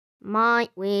My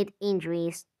weird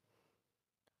injuries.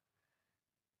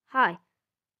 Hi,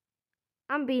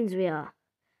 I'm Beans VR,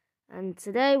 and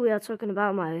today we are talking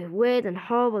about my weird and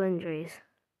horrible injuries.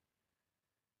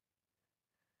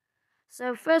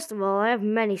 So, first of all, I have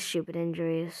many stupid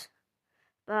injuries,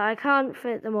 but I can't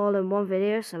fit them all in one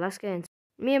video, so let's get into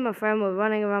it. Me and my friend were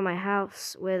running around my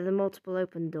house with the multiple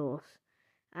open doors,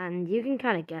 and you can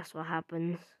kind of guess what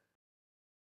happens.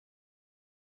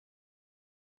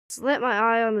 Slit my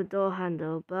eye on the door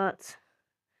handle, but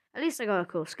at least I got a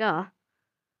cool scar.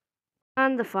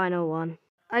 And the final one.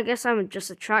 I guess I'm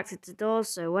just attracted to doors,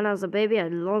 so when I was a baby, I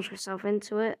launched myself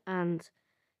into it, and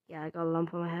yeah, I got a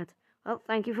lump on my head. Well,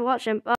 thank you for watching. Bye.